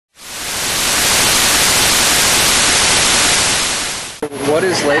What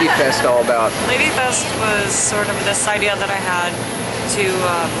is Ladyfest all about? Ladyfest was sort of this idea that I had to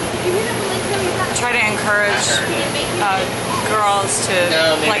try to encourage girls to,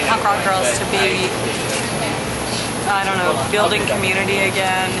 like punk rock girls, to be, I don't know, building community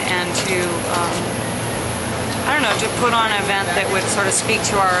again, and to, I don't know, to put on an event that would sort of speak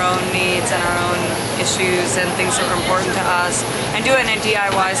to our own needs and our own issues and things that were important to us, and do it in a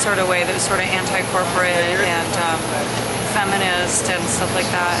DIY sort of way that was sort of anti-corporate and feminist and stuff like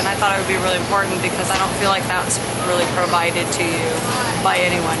that. And I thought it would be really important because I don't feel like that's really provided to you by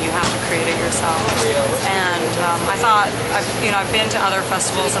anyone. You have to create it yourself. And I thought, I've been to other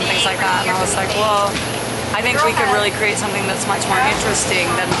festivals and things like that, and I was like, well, I think we could really create something that's much more interesting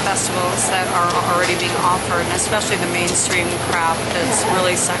than the festivals that are already being offered, and especially the mainstream crap that's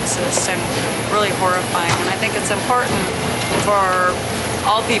really sexist and really horrifying. And I think it's important for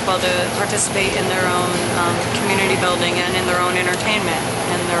all people to participate in their own community building and in their own entertainment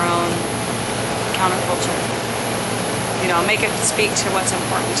and their own counterculture. You know, make it speak to what's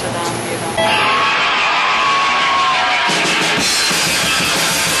important to them, you know.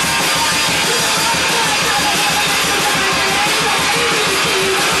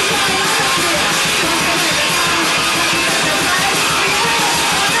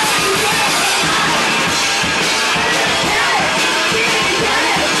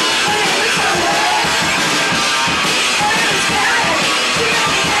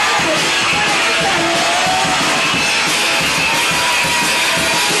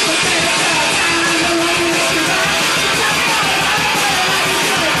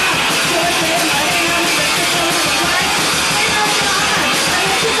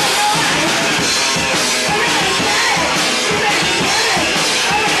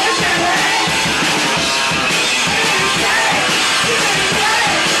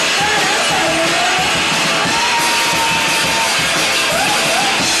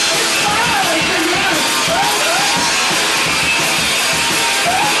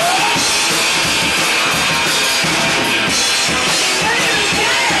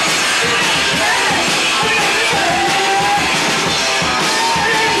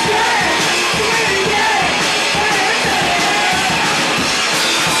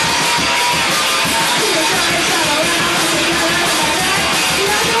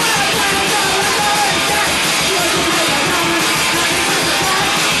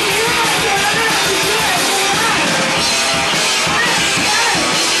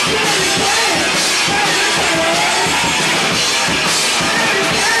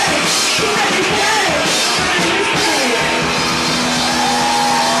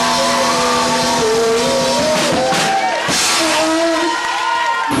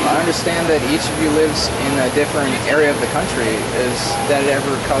 I understand that each of you lives in a different area of the country. Is that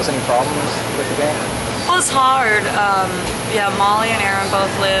ever cause any problems with the band? Well, it's hard. Yeah, Molly and Aaron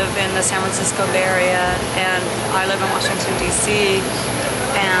both live in the San Francisco Bay Area, and I live in Washington, D.C.,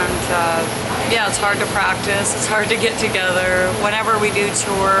 and yeah, it's hard to practice, it's hard to get together. Whenever we do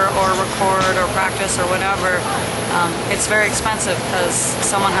tour or record or practice or whatever, it's very expensive because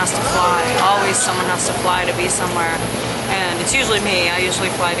someone has to fly. Always someone has to fly to be somewhere. And it's usually me. I usually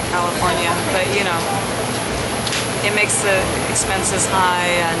fly to California, but you know, it makes the expenses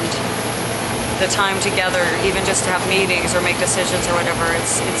high, and the time together, even just to have meetings or make decisions or whatever, it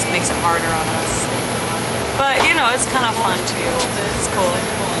makes it harder on us. But you know, it's kind of fun too. It's cool.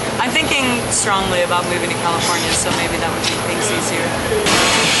 I'm thinking strongly about moving to California, so maybe that would make things easier.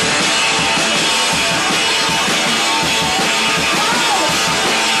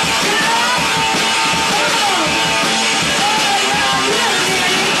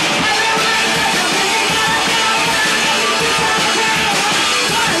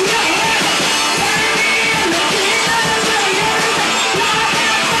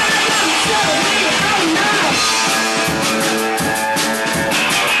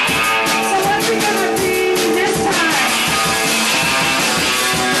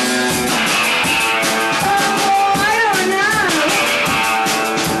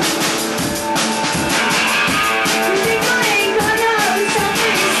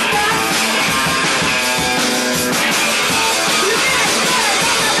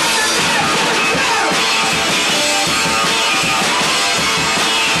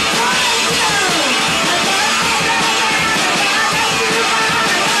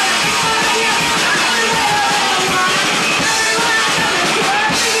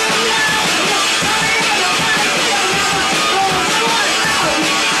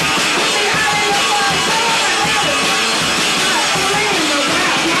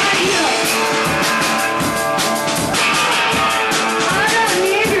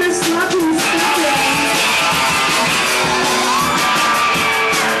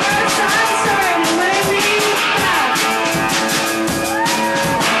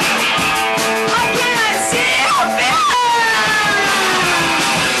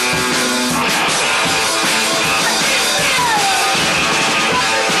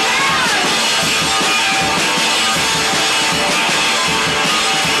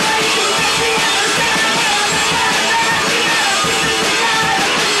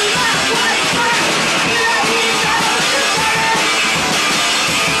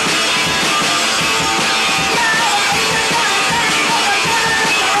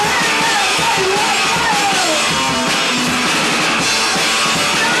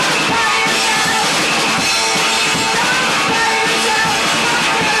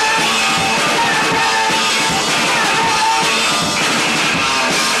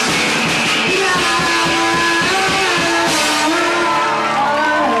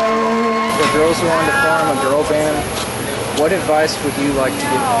 girls who want to form a girl band, what advice would you like to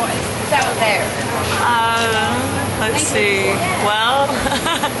give them? That was there. Let's see. Well,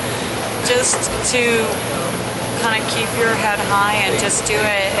 just to kind of keep your head high and just do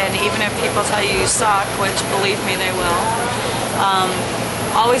it. And even if people tell you you suck, which believe me, they will.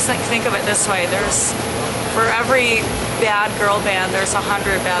 Always think of it this way. There's for every bad girl band, there's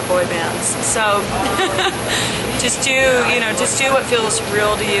 100 bad boy bands. So just do what feels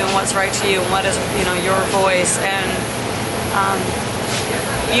real to you and what's right to you and what is your voice. And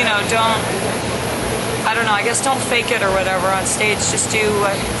I guess don't fake it or whatever on stage. Just do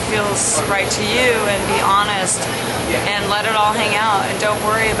what feels right to you and be honest and let it all hang out, and don't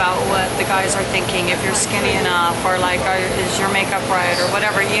worry about what the guys are thinking, if you're skinny enough or like is your makeup right or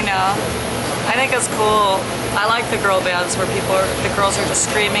whatever. I think it's cool. I like the girl bands where the girls are just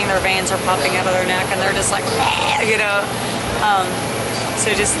screaming, their veins are popping out of their neck and they're just like so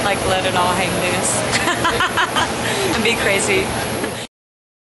just like let it all hang loose and be crazy.